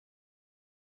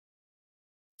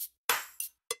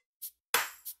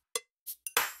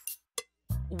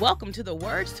Welcome to the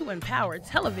Words to Empower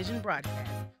television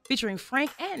broadcast, featuring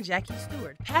Frank and Jackie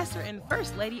Stewart, pastor and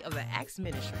first lady of the Acts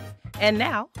Ministries. And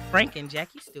now, Frank and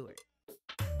Jackie Stewart.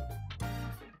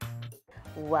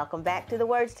 Welcome back to the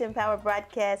Words to Empower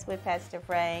broadcast with Pastor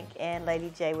Frank and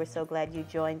Lady J. We're so glad you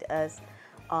joined us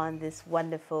on this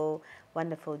wonderful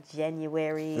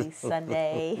January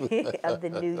Sunday of the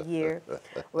new year.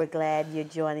 We're glad you're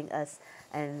joining us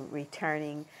and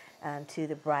returning to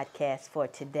the broadcast for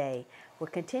today. We're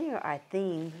continuing our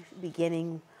theme,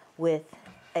 beginning with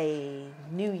a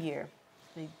new year,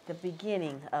 the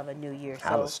beginning of a new year.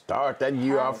 How to start that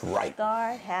year off right.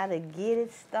 How to get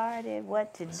it started,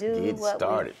 what to do, Get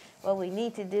started. what we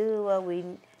need to do, what we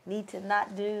need to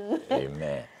not do.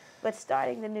 Amen. But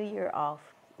starting the new year off,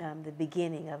 the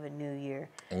beginning of a new year.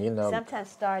 And you know,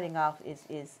 sometimes starting off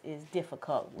is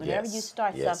difficult. Whenever you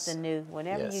start something new,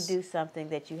 whenever you do something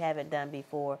that you haven't done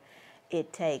before,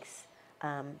 it takes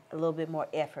a little bit more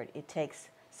effort. It takes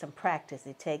some practice.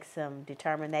 It takes some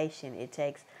determination. It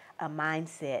takes a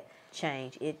mindset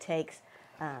change. It takes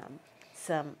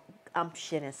some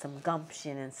umption and some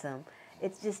gumption and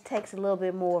it just takes a little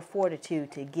bit more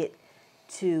fortitude to get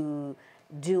to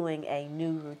doing a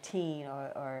new routine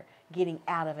or getting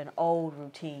out of an old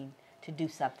routine to do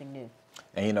something new.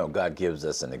 And you know, God gives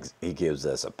us He gives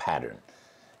us a pattern.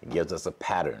 He gives us a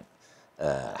pattern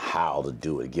how to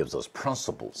do it. He gives us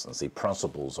principles, and see,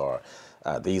 principles are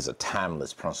these are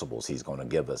timeless principles He's going to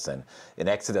give us. And in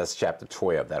Exodus chapter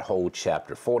 12, that whole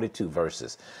chapter, 42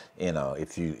 verses, you know,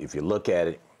 if you look at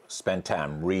it, spend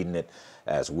time reading it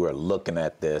as we're looking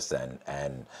at this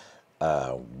and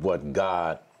what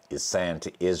God is saying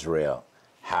to Israel,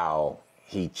 how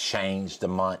He changed the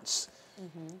months.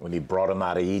 When He brought them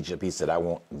out of Egypt, He said, I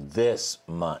want this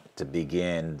month to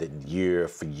begin the year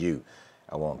for you.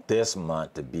 I want this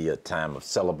month to be a time of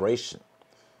celebration,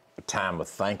 a time of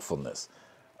thankfulness,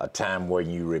 a time where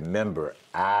you remember,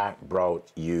 I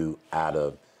brought you out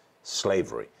of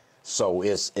slavery. So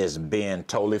it's being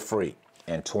totally free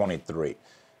in 23.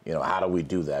 You know, how do we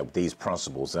do that with these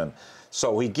principles? And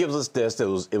so He gives us this.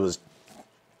 It was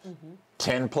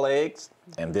 10 plagues,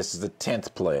 and this is the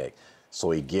 10th plague.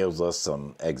 So He gives us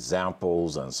some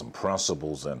examples and some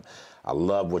principles. And I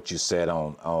love what you said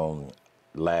on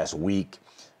last week,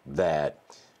 that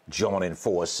joining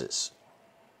forces.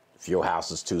 If your house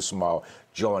is too small,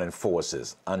 joining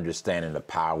forces, understanding the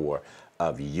power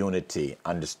of unity,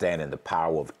 understanding the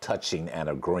power of touching and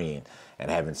agreeing, and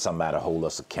having somebody hold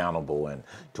us accountable and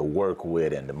to work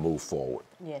with and to move forward.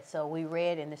 Yes, so we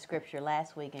read in the scripture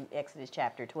last week in Exodus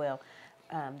chapter 12,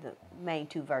 the main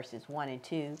two verses, 1 and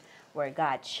 2, where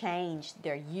God changed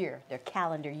their year, their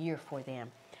calendar year for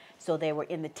them. So they were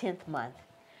in the 10th month,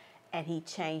 and He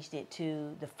changed it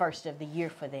to the first of the year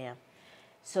for them.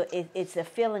 So it's a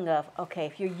feeling of, okay,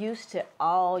 if you're used to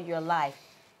all your life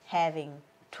having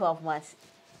 12 months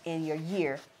in your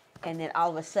year, and then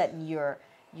all of a sudden your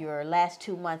last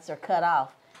 2 months are cut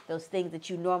off, those things that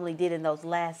you normally did in those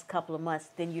last couple of months,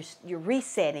 then you're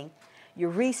resetting, you're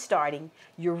restarting,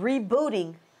 you're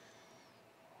rebooting,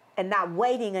 and not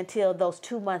waiting until those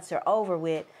 2 months are over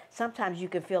with. Sometimes you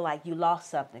can feel like you lost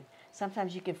something.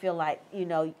 Sometimes you can feel like, you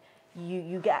know,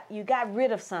 you got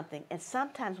rid of something. And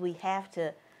sometimes we have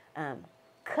to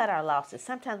cut our losses.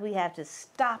 Sometimes we have to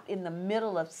stop in the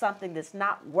middle of something that's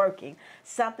not working,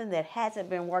 something that hasn't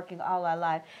been working all our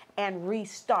life, and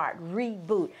restart,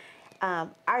 reboot. Our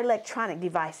electronic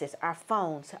devices, our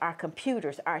phones, our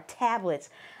computers, our tablets,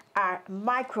 our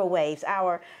microwaves,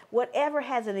 our whatever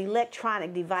has an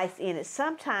electronic device in it,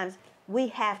 sometimes we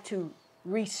have to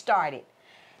restart it,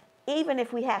 even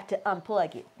if we have to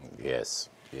unplug it. Yes.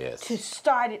 To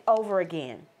start it over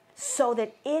again, so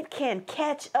that it can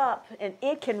catch up and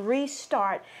it can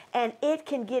restart and it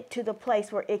can get to the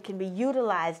place where it can be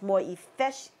utilized more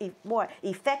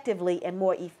effectively and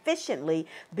more efficiently,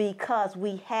 because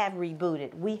we have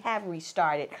rebooted, we have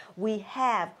restarted, we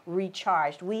have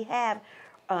recharged, we have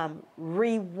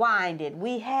rewinded.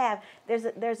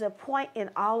 There's a point in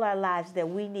all our lives that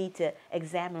we need to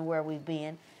examine where we've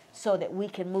been so that we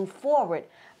can move forward.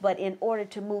 But in order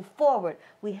to move forward,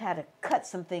 we had to cut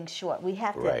some things short. We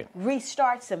have to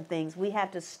restart some things. We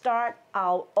have to start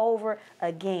all over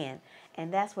again.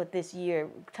 And that's what this year,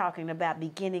 talking about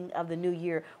beginning of the new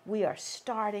year, we are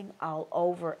starting all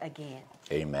over again.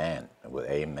 Amen. Well,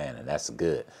 amen. And that's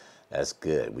good. That's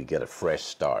good. We get a fresh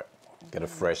start. Get a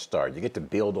fresh start. You get to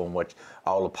build on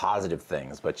all the positive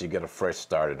things, but you get a fresh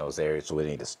start in those areas where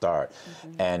we need to start.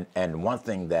 And one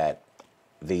thing that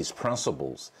these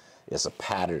principles is a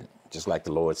pattern, just like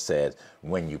the Lord said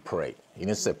when you pray. He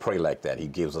didn't say pray like that. He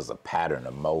gives us a pattern,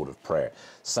 a mode of prayer.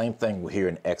 Same thing here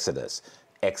in Exodus.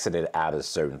 exited out of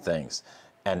certain things.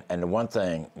 And the one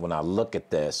thing, when I look at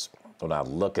this, when I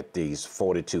look at these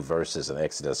 42 verses in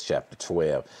Exodus chapter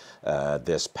 12,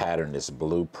 this pattern, this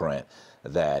blueprint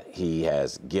that he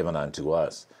has given unto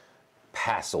us,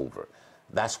 Passover.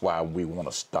 That's why we want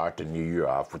to start the new year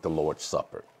off with the Lord's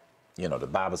Supper. You know, the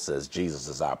Bible says Jesus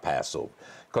is our Passover.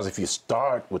 Because if you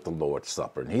start with the Lord's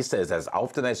Supper, and he says, as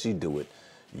often as you do it,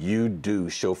 you do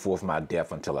show forth my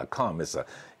death until I come.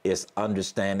 It's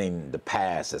understanding the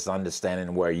past. It's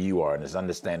understanding where you are, and it's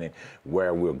understanding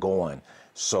where we're going.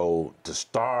 So to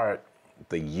start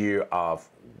the year off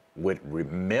with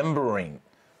remembering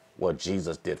what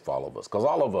Jesus did for all of us. Because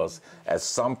all of us, at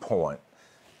some point,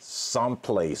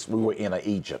 someplace, we were in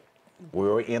Egypt. We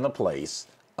were in a place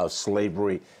of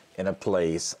slavery, in a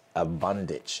place of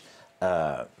bondage.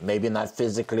 Maybe not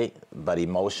physically, but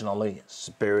emotionally,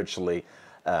 spiritually,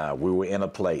 we were in a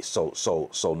place.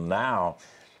 So now,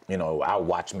 you know, our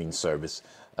watch meeting service,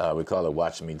 we call it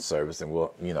watch meeting service, and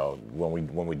we'll, you know,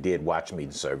 when we did watch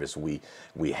meeting service, we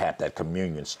had that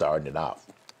communion starting it off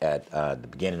at the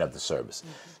beginning of the service.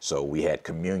 So we had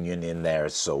communion in there,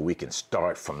 so we can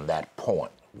start from that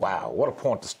point. Wow, what a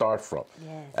point to start from.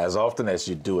 Yes. As often as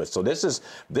you do it. So this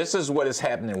is what is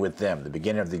happening with them. The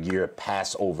beginning of the year,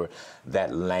 Passover,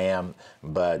 that lamb,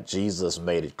 but Jesus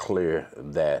made it clear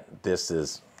that this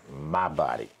is my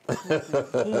body. He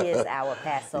is our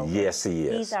Passover. Yes, he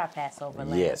is. He's our Passover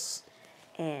lamb. Yes.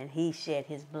 And he shed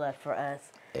his blood for us.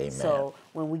 Amen. So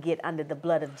when we get under the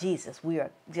blood of Jesus, we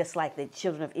are just like the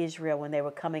children of Israel when they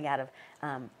were coming out of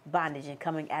bondage and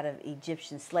coming out of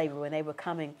Egyptian slavery. When they were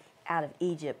coming out of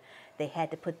Egypt, they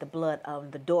had to put the blood on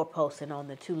the doorposts and on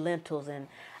the two lintels.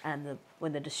 And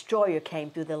when the destroyer came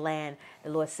through the land,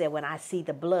 the Lord said, when I see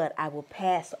the blood, I will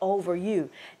pass over you.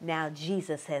 Now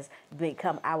Jesus has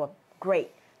become our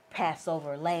great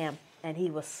Passover lamb, and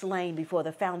he was slain before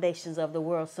the foundations of the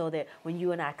world, so that when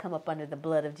you and I come up under the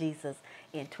blood of Jesus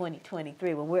in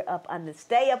 2023, when we're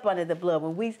stay up under the blood,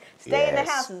 when we stay in the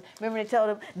houses. Remember they told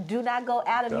them, do not go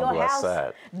out of your house.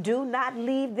 Outside. Do not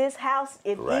leave this house,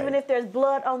 even if there's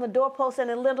blood on the doorposts and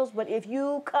the lintels, but if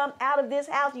you come out of this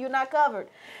house, you're not covered.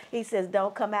 He says,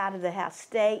 don't come out of the house.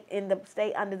 Stay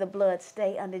under the blood.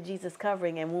 Stay under Jesus'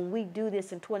 covering. And when we do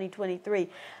this in 2023,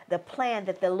 the plan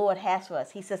that the Lord has for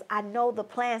us, he says, I know the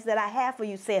plans that I have for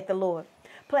you, saith the Lord.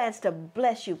 Plans to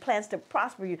bless you, plans to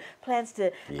prosper you, plans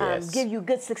to give you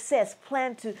good success,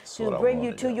 plan to bring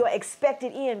you to your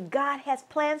expected end. God has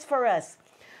plans for us.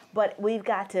 But we've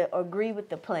got to agree with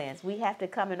the plans. We have to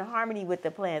come in harmony with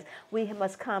the plans. We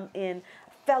must come in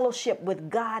fellowship with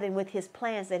God and with his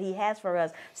plans that he has for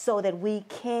us, so that we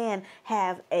can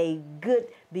have a good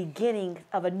beginning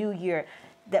of a new year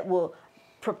that will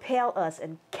propel us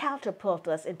and catapult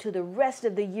us into the rest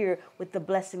of the year with the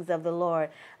blessings of the Lord,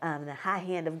 the high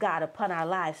hand of God upon our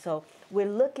lives. So we're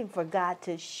looking for God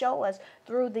to show us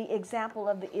through the example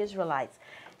of the Israelites,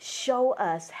 show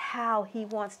us how he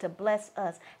wants to bless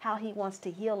us, how he wants to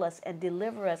heal us and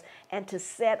deliver us and to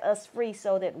set us free,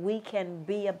 so that we can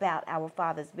be about our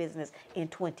Father's business in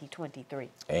 2023.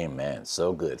 Amen.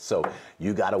 So good. So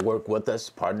you got to work with us,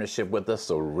 partnership with us.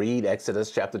 So read Exodus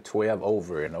chapter 12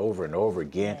 over and over and over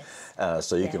again,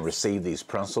 so you can receive these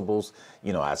principles.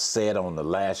 You know, I said on the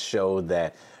last show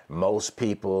that most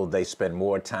people, they spend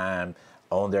more time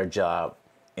on their job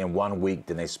in 1 week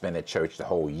than they spend at church the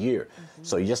whole year.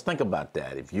 So you just think about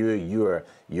that. If you're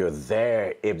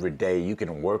there every day, you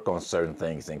can work on certain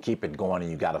things and keep it going,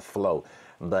 and you got to flow.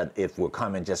 But if we're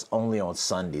coming just only on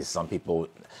Sundays, some people,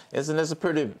 there's a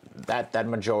pretty, that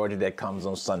majority that comes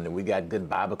on Sunday. We got good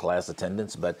Bible class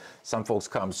attendance, but some folks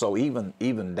come. So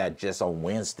even that just on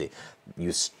Wednesday,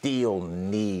 you still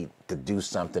need to do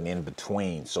something in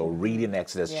between. So reading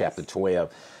Exodus chapter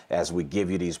 12 as we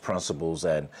give you these principles,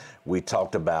 and we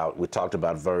talked about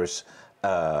verse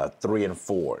 3 and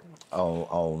 4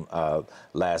 on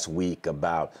last week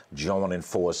about joining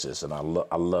forces, and I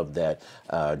love that,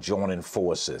 joining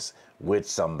forces with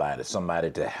somebody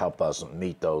to help us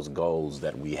meet those goals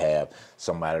that we have,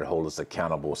 somebody to hold us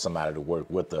accountable, somebody to work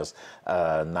with us,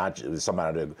 not just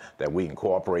somebody that we can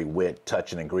cooperate with,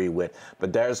 touch and agree with,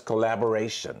 but there's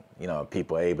collaboration. You know,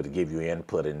 people are able to give you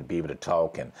input and be able to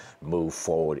talk and move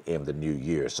forward in the new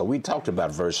year. So we talked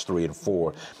about verse 3 and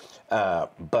 4,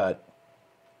 but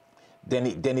then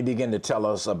he began to tell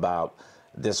us about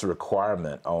this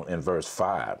requirement in verse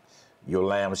 5. Your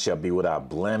lamb shall be without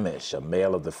blemish, a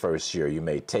male of the first year. You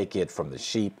may take it from the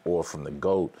sheep or from the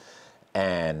goat.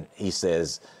 And he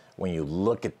says, when you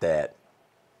look at that,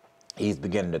 he's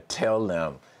beginning to tell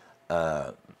them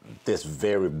this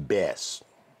very best,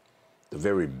 the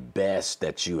very best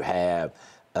that you have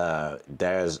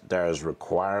there's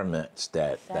requirements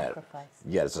that Sacrifice.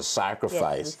 yeah, it's a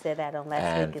sacrifice. Yes, we said that on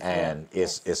last week as well. And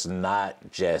it's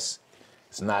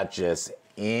not just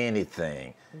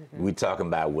anything. We're talking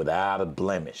about without a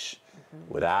blemish,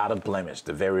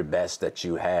 the very best that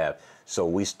you have. So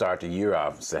we start the year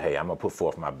off and say, hey, I'm gonna put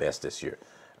forth my best this year.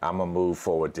 I'm gonna move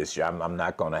forward this year. I'm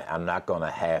not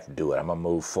gonna half do it. I'm gonna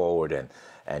move forward and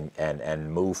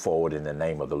move forward in the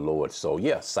name of the Lord. So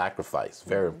yeah, sacrifice,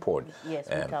 very important. Yes,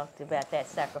 we talked about that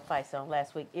sacrifice on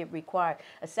last week. It required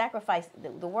a sacrifice.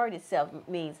 The word itself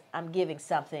means I'm giving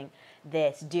something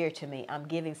that's dear to me. I'm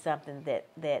giving something that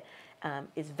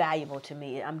is valuable to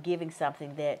me. I'm giving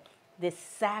something that this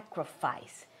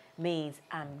sacrifice means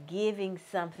I'm giving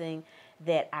something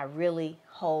that I really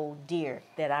hold dear,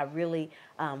 that I really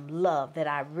love, that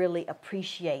I really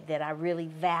appreciate, that I really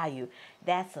value.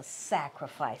 That's a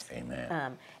sacrifice.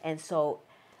 Amen. And so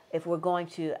if we're going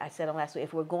to, I said on last week,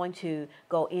 if we're going to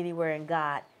go anywhere in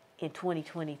God in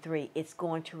 2023, it's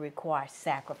going to require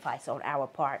sacrifice on our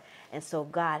part. And so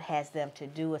God has them to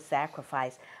do a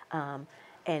sacrifice.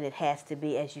 And it has to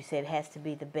be, as you said, it has to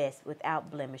be the best, without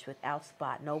blemish, without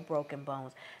spot, no broken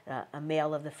bones, a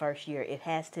male of the first year. It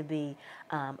has to be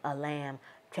a lamb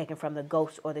taken from the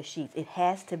goats or the sheep. It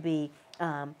has to be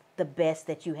the best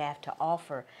that you have to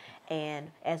offer. And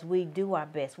as we do our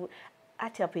best, I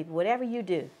tell people, whatever you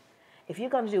do, if you're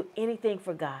going to do anything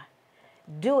for God,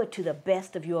 do it to the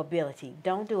best of your ability.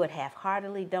 Don't do it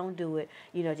half-heartedly. Don't do it,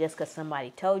 just because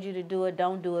somebody told you to do it.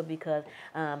 Don't do it because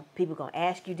people are going to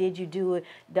ask you, did you do it?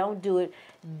 Don't do it.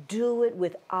 Do it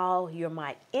with all your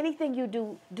might. Anything you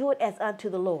do, do it as unto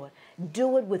the Lord.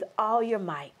 Do it with all your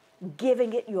might,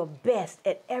 giving it your best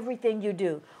at everything you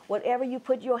do. Whatever you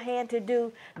put your hand to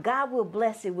do, God will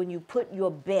bless it when you put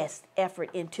your best effort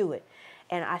into it.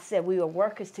 And I said we are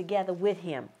workers together with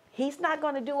Him. He's not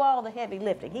going to do all the heavy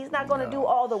lifting. He's not going to do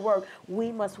all the work.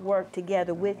 We must work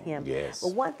together with Him. Yes.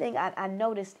 But one thing I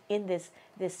noticed in this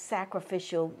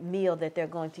sacrificial meal that they're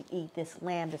going to eat, this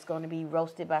lamb that's going to be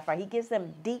roasted by fire, He gives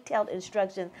them detailed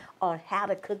instructions on how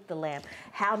to cook the lamb,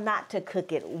 how not to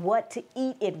cook it, what to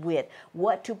eat it with,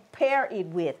 what to pair it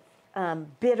with.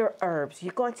 Bitter herbs.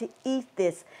 You're going to eat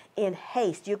this in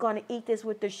haste. You're going to eat this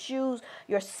with the shoes,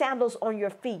 your sandals on your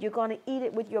feet. You're going to eat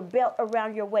it with your belt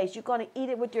around your waist. You're going to eat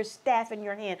it with your staff in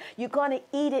your hand. You're going to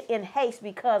eat it in haste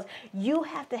because you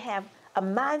have to have a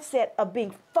mindset of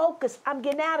being focused. I'm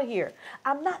getting out of here.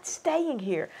 I'm not staying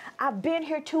here. I've been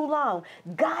here too long.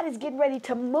 God is getting ready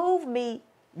to move me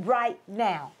right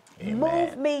now. Amen.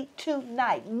 Move me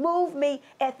tonight. Move me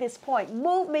at this point.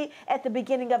 Move me at the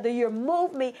beginning of the year.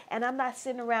 Move me, and I'm not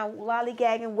sitting around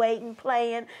lollygagging, waiting,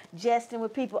 playing, jesting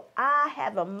with people. I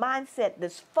have a mindset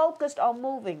that's focused on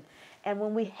moving. And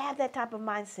when we have that type of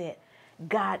mindset,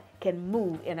 God can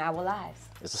move in our lives.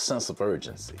 It's a sense of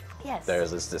urgency. Yes.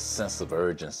 There's this sense of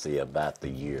urgency about the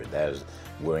year.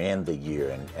 We're in the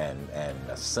year, and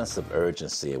a sense of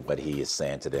urgency of what He is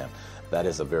saying to them. That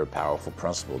is a very powerful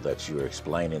principle that you're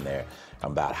explaining there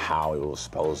about how it was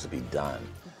supposed to be done.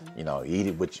 Eat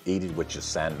it with your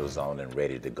sandals on and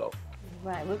ready to go.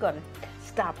 Right. We're going to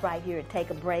stop right here and take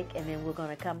a break, and then we're going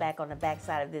to come back on the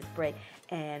backside of this break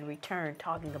and return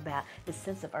talking about the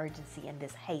sense of urgency and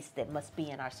this haste that must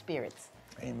be in our spirits.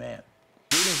 Amen.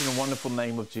 Greetings in the wonderful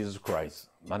name of Jesus Christ.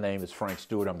 My name is Frank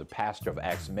Stewart. I'm the pastor of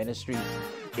Acts Ministry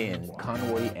in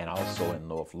Conway and also in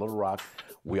North Little Rock.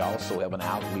 We also have an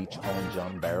outreach on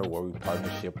John Barrow where we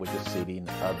partnership with the city and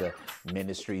other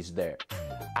ministries there.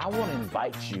 I want to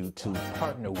invite you to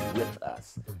partner with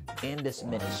us in this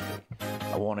ministry.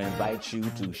 I want to invite you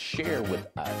to share with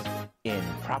us in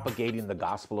propagating the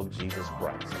gospel of Jesus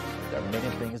Christ. There are many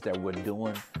things that we're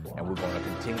doing and we're going to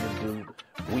continue to do.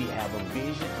 We have a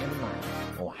vision in mind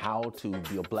on how to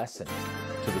be a blessing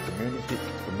to the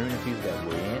communities that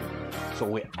we're in. So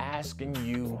we're asking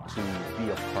you to be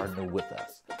a partner with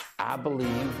us. I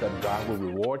believe that God will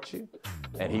reward you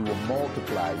and He will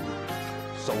multiply you.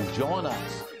 So join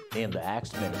us in the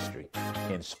Acts Ministry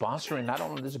in sponsoring not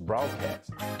only this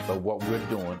broadcast, but what we're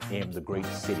doing in the great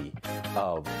city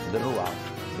of Little Rock,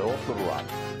 North Little Rock,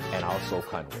 and also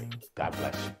Conway. God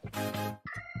bless you.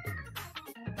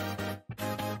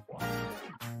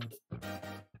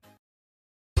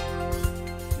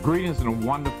 Greetings in the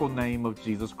wonderful name of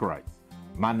Jesus Christ.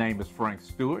 My name is Frank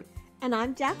Stewart. And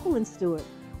I'm Jacqueline Stewart.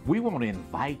 We want to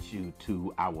invite you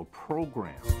to our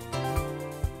program.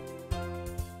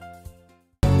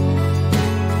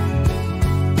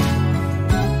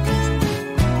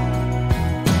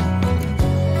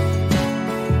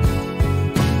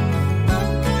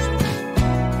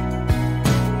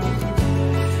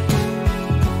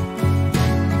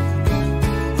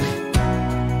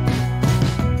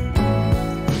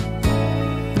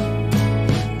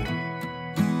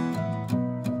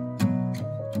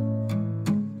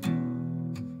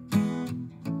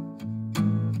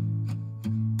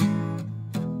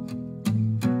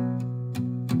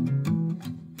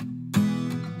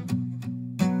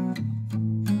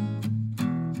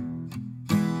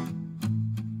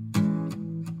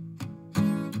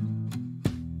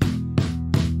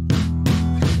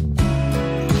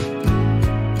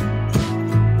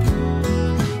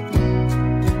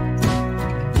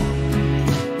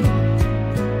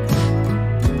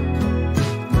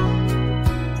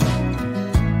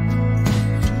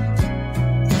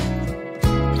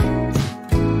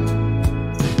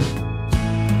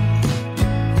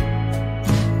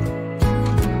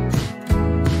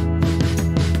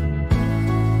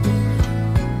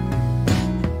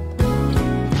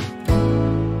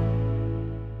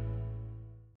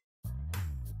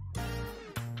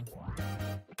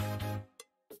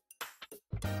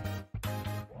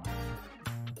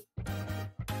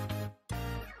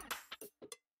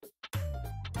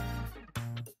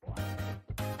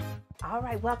 All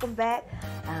right, welcome back.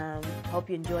 Hope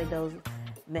you enjoyed those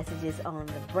messages on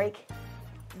the break.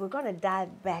 We're going to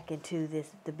dive back into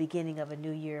the beginning of a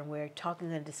new year, and we're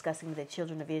talking and discussing the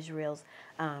children of Israel's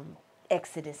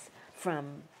exodus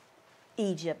from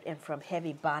Egypt and from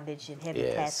heavy bondage and heavy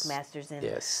taskmasters.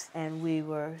 And we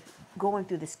were going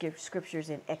through the scriptures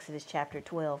in Exodus chapter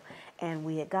 12, and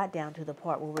we had got down to the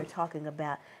part where we're talking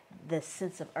about the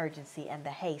sense of urgency and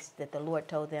the haste that the Lord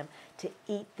told them to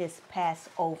eat this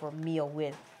Passover meal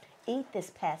with. Eat this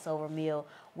Passover meal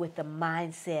with the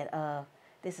mindset of,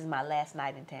 this is my last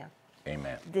night in town.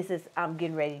 Amen. This is, I'm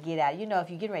getting ready to get out. You know,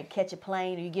 if you're getting ready to catch a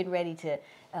plane, or you're getting ready to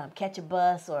catch a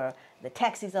bus, or the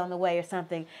taxi's on the way or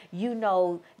something, you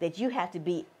know that you have to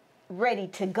be ready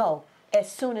to go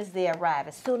as soon as they arrive,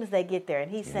 as soon as they get there. And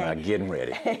he's saying, not getting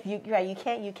ready. you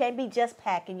can't be just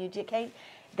packing. You just can't.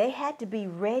 They had to be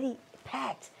ready,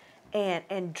 packed,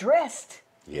 and dressed.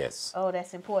 Yes. Oh,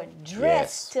 that's important.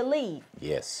 Dressed to leave.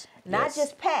 Yes. Not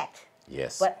just packed.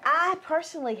 Yes. But I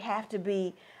personally have to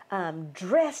be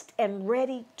dressed and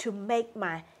ready to make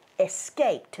my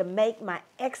escape, to make my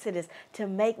exodus, to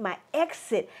make my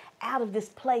exit out of this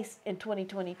place in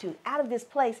 2022, out of this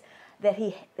place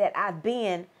that I've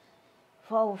been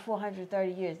for over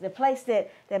 430 years. The place that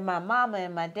my mama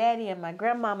and my daddy and my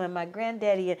grandmama and my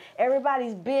granddaddy and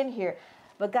everybody's been here.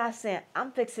 But God's saying,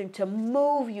 I'm fixing to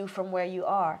move you from where you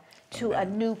are to a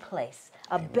new place,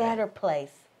 a better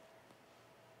place,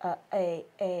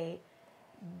 a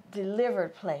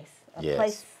delivered place, a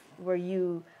place where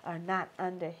you are not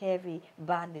under heavy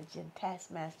bondage and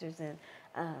taskmasters, and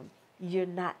you're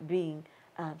not being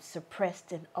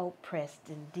suppressed and oppressed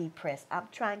and depressed. I'm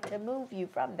trying to move you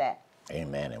from that.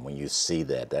 Amen. And when you see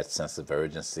that sense of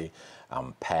urgency,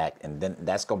 packed, and then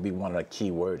that's going to be one of the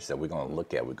key words that we're going to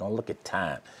look at. We're going to look at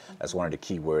time. That's one of the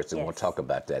key words, and we'll talk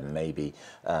about that maybe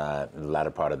the latter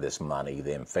part of this month,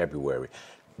 either in February.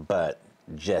 But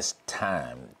just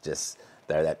time, just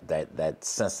that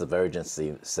sense of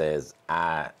urgency says,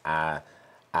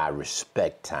 I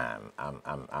respect time.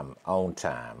 I'm on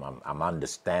time. I'm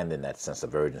understanding that sense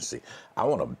of urgency. I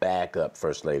want to back up,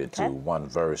 First Lady, to one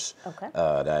verse.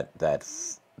 That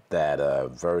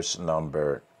verse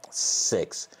number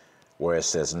 6, where it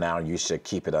says, "Now you should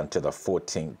keep it until the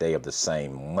 14th day of the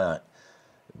same month."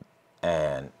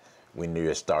 And we knew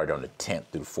it started on the 10th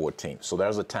through 14th. So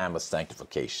there's a time of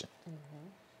sanctification.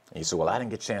 And you say, well, I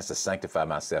didn't get a chance to sanctify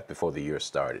myself before the year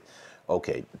started.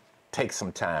 Okay, take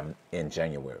some time in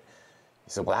January. You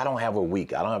say, well, I don't have a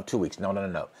week. I don't have 2 weeks.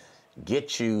 No.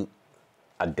 Get you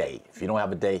a day. If you don't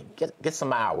have a day, get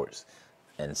some hours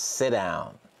and sit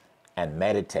down and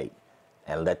meditate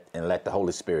and let the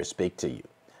Holy Spirit speak to you,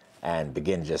 and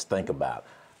begin just think about,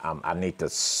 I need to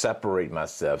separate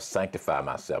myself, sanctify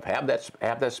myself. Have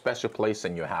that special place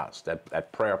in your house,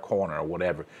 that prayer corner or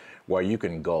whatever, where you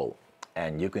can go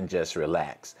and you can just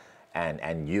relax.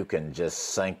 And you can just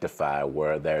sanctify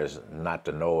where there's not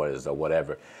the noise or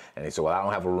whatever. And they say, well, I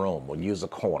don't have a room. Well, use a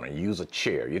corner, use a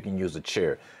chair. You can use a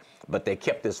chair. But they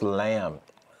kept this lamb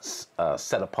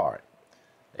set apart.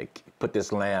 They put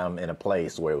this lamb in a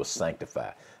place where it was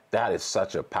sanctified. That is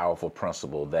such a powerful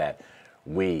principle, that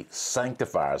we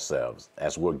sanctify ourselves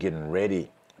as we're getting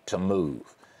ready to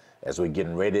move, as we're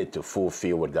getting ready to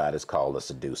fulfill what God has called us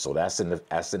to do. So that's in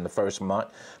the first month.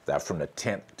 That's from the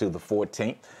 10th to the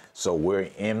 14th. So we're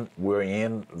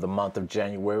in the month of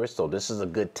January. So this is a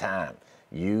good time.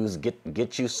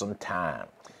 Get you some time.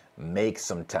 Make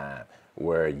some time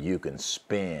where you can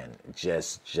spend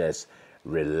just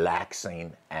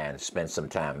relaxing and spend some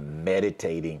time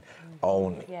meditating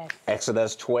on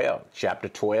Exodus 12, chapter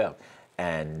 12,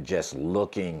 and just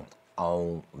looking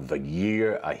on the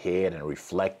year ahead and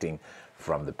reflecting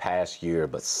from the past year.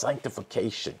 But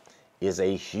sanctification is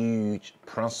a huge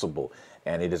principle,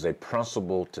 and it is a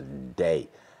principle today,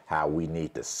 how we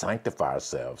need to sanctify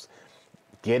ourselves.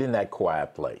 Get in that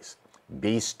quiet place.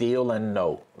 Be still and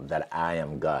know that I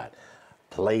am God.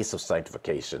 Place of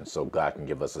sanctification, so God can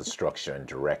give us instruction and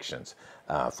directions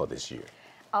for this year.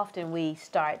 Often we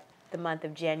start the month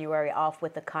of January off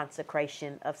with a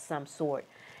consecration of some sort.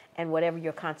 And whatever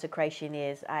your consecration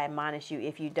is, I admonish you,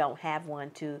 if you don't have one,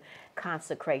 to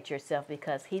consecrate yourself,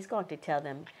 because he's going to tell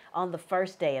them on the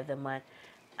first day of the month,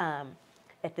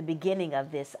 at the beginning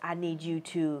of this, I need you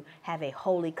to have a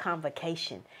holy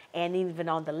convocation. And even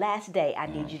on the last day, I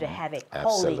need you to have a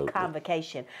holy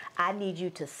convocation. I need you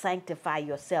to sanctify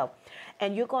yourself.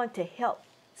 And you're going to help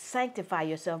sanctify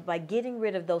yourself by getting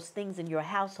rid of those things in your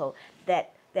household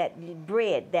that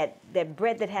bread, that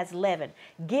bread that has leaven.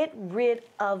 Get rid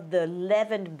of the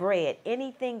leavened bread,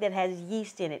 anything that has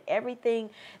yeast in it, everything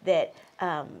that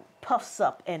puffs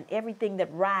up and everything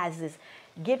that rises.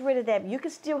 Get rid of that. You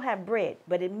can still have bread,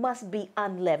 but it must be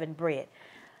unleavened bread.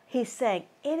 He's saying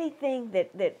anything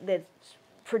that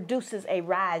produces a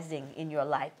rising in your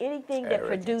life, anything that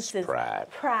produces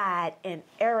pride and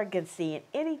arrogancy, and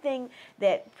anything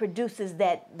that produces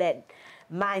that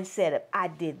mindset of I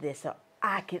did this, or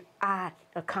I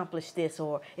accomplished this,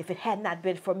 or if it had not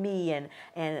been for me,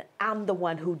 and I'm the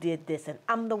one who did this, and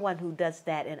I'm the one who does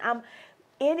that, and I'm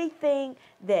anything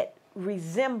that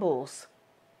resembles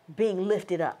being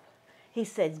lifted up. He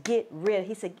says get rid.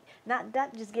 He said not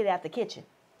just get it out the kitchen.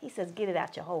 He says, get it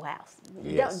out your whole house.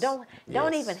 Yes.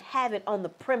 Don't even have it on the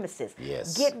premises.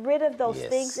 Yes. Get rid of those Yes.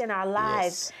 things in our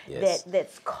lives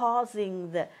that's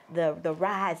causing the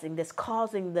rising, that's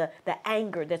causing the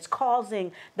anger, that's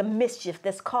causing the mischief,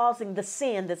 that's causing the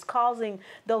sin, that's causing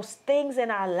those things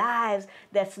in our lives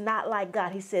that's not like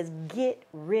God. He says, get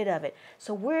rid of it.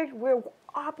 So we're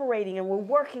operating and we're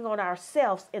working on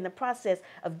ourselves in the process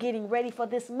of getting ready for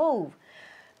this move.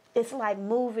 It's like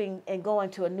moving and going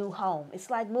to a new home. It's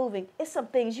like moving. It's some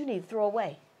things you need to throw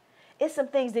away. It's some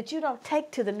things that you don't take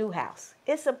to the new house.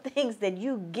 It's some things that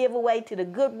you give away to the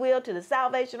Goodwill, to the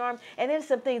Salvation Army, and it's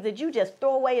some things that you just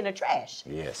throw away in the trash.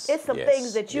 Yes. It's some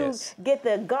things that you get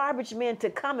the garbage men to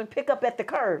come and pick up at the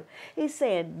curb. He's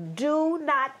saying, do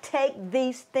not take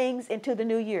these things into the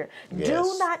new year. Yes.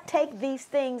 Do not take these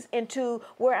things into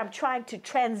where I'm trying to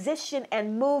transition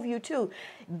and move you to.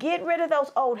 Get rid of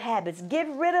those old habits. Get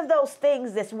rid of those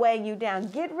things that's weighing you down.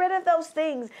 Get rid of those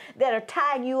things that are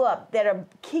tying you up, that are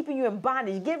keeping you in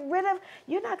bondage. Get rid of,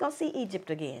 you're not going to see Egypt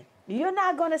again. You're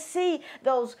not going to see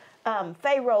those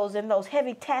pharaohs and those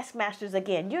heavy taskmasters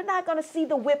again. You're not going to see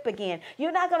the whip again.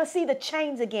 You're not going to see the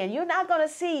chains again. You're not going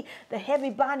to see the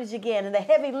heavy bondage again and the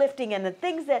heavy lifting and the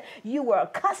things that you were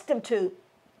accustomed to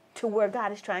where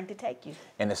God is trying to take you.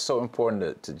 And it's so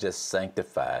important to just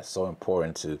sanctify. It's so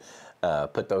important to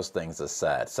put those things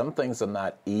aside. Some things are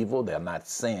not evil. They're not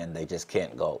sin. They just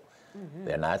can't go. Mm-hmm.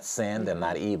 They're not sin. Mm-hmm. They're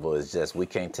not evil. It's just we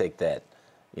can't take that.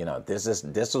 You know, this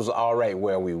was all right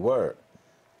where we were,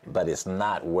 but it's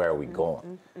not where we're going.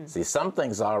 Mm-hmm. See, some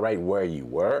things are all right where you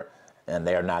were, and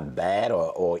they're not bad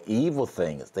or evil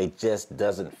things. They just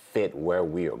doesn't fit where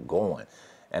we are going.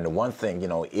 And the one thing, you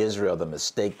know, Israel, the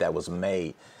mistake that was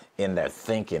made in their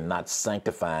thinking, not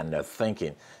sanctifying their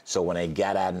thinking. So when they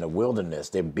got out in the wilderness,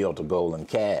 they built a golden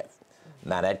calf.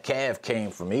 Now that calf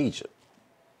came from Egypt.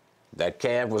 That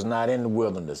calf was not in the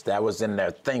wilderness. That was in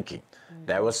their thinking.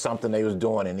 That was something they was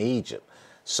doing in Egypt.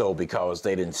 So because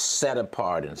they didn't set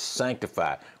apart and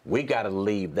sanctify, we got to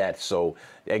leave that. So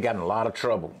they got in a lot of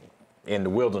trouble in the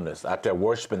wilderness out there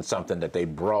worshiping something that they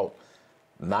brought,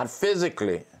 not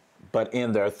physically, but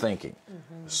in their thinking.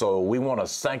 Mm-hmm. So we want to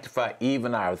sanctify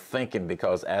even our thinking,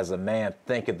 because as a man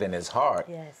thinketh in his heart,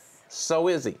 so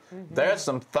is he. Mm-hmm. There are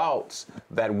some thoughts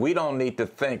that we don't need to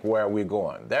think where we're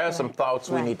going. There are some thoughts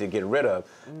we need to get rid of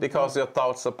because they're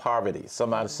thoughts of poverty.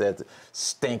 Somebody said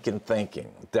stinking thinking.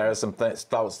 There are some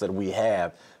thoughts that we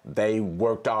have. They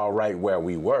worked all right where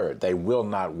we were. They will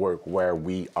not work where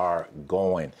we are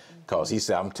going, because he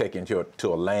said, I'm taking you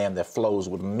to a land that flows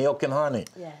with milk and honey.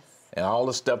 Yes. And all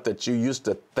the stuff that you used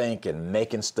to think and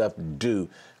making stuff do,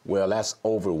 well, that's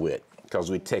over with, because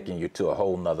we're taking you to a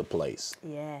whole nother place.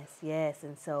 Yes.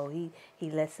 And so he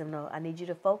lets them know, I need you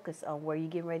to focus on where you're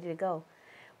getting ready to go.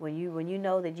 When you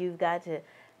know that you've got to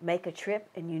make a trip,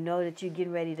 and you know that you're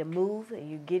getting ready to move, and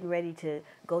you're getting ready to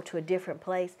go to a different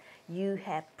place, you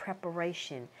have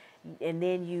preparation. And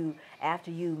then after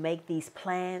you make these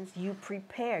plans, you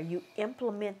prepare, you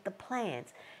implement the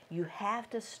plans. You have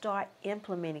to start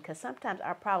implementing, because sometimes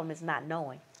our problem is not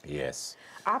knowing. Yes.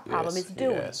 Our problem is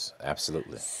doing. Yes,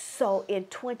 absolutely. So in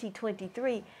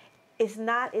 2023, it's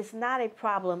not a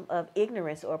problem of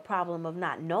ignorance, or a problem of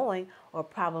not knowing, or a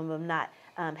problem of not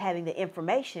having the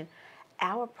information.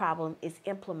 Our problem is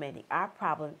implementing. Our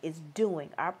problem is doing.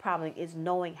 Our problem is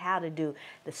knowing how to do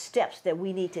the steps that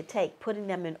we need to take, putting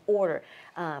them in order.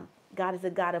 God is a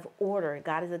God of order.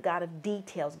 God is a God of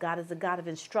details. God is a God of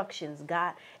instructions.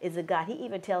 God is a God. He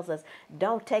even tells us,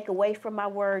 don't take away from my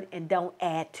word and don't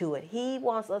add to it. He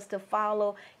wants us to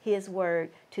follow his word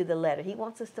to the letter. He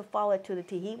wants us to follow it to the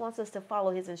T. He wants us to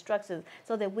follow his instructions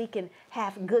so that we can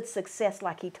have good success,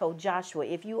 like he told Joshua.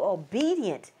 If you're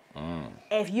obedient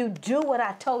If you do what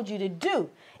I told you to do,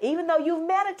 even though you've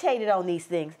meditated on these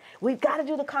things, we've got to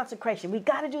do the consecration. We've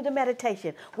got to do the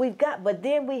meditation. But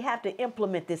then we have to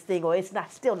implement this thing, or it's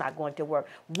still not going to work.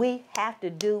 We have to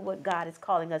do what God is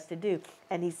calling us to do.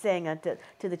 And he's saying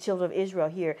to the children of Israel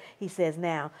here, he says,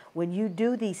 now, when you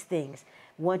do these things,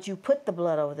 once you put the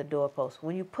blood over the doorpost,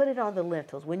 when you put it on the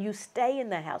lintels, when you stay in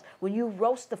the house, when you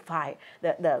roast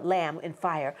the lamb in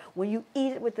fire, when you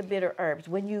eat it with the bitter herbs,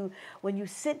 when you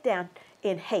sit down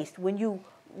in haste, when you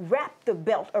wrap the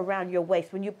belt around your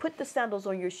waist, when you put the sandals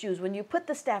on your shoes, when you put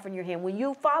the staff in your hand, when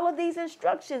you follow these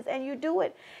instructions and you do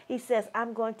it, he says,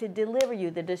 I'm going to deliver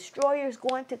you. The destroyer is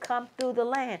going to come through the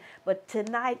land, but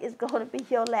tonight is going to be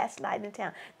your last night in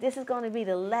town. This is going to be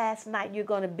the last night you're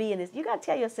going to be in this. You got to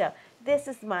tell yourself, this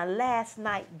is my last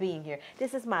night being here.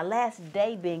 This is my last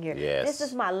day being here. Yes. This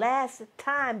is my last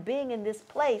time being in this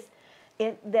place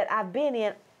that I've been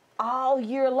in all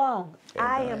year long. Amen.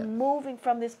 I am moving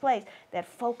from this place. That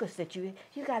focus that you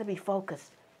got to be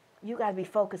focused. You got to be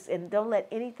focused, and don't let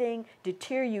anything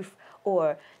deter you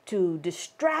or to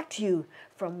distract you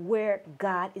from where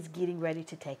God is getting ready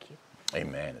to take you.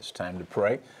 Amen. It's time to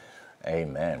pray.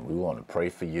 Amen. We want to pray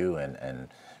for you, and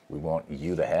we want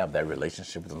you to have that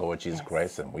relationship with the Lord Jesus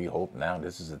Christ. And we hope now,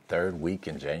 this is the third week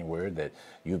in January, that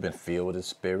you've been filled with His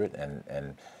Spirit.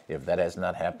 And if that has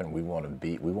not happened, we want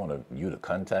you to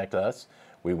contact us.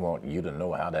 We want you to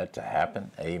know how that to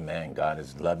happen. Amen. God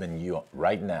is loving you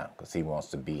right now because He wants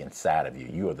to be inside of you.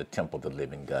 You are the temple of the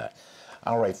living God.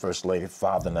 All right, First Lady,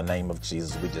 Father, in the name of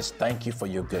Jesus, we just thank you for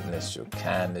your goodness, your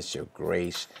kindness, your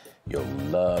grace, your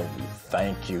love. We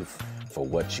thank you for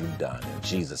what you've done. In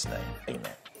Jesus' name,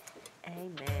 amen.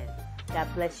 Amen. God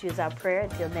bless you is our prayer.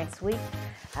 Until next week,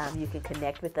 you can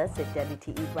connect with us at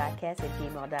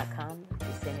wtebroadcast@gmail.com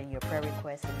to send in your prayer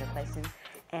requests and your questions.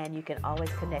 And you can always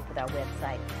connect with our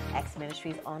website,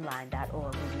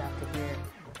 actsministriesonline.org. We'd love to hear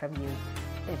from you.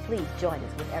 And please join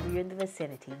us whenever you're in the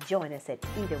vicinity. Join us at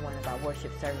either one of our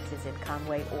worship services in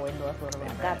Conway or in North Little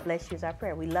Rock. God bless you is our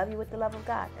prayer. We love you with the love of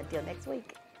God. Until next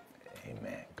week.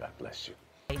 Amen. God bless you.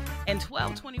 And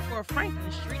 1224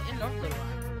 Franklin Street in North Little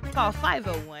Rock. Call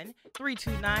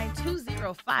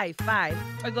 501-329-2055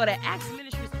 or go to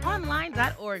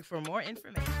actsministriesonline.org for more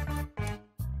information.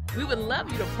 We would love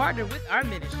you to partner with our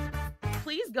ministry.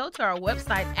 Please go to our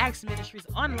website,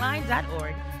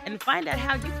 actsministriesonline.org, and find out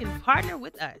how you can partner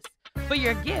with us. For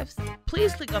your gifts,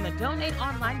 please click on the Donate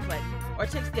Online button or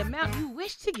text the amount you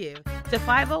wish to give to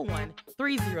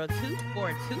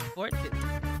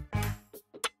 501-302-4242.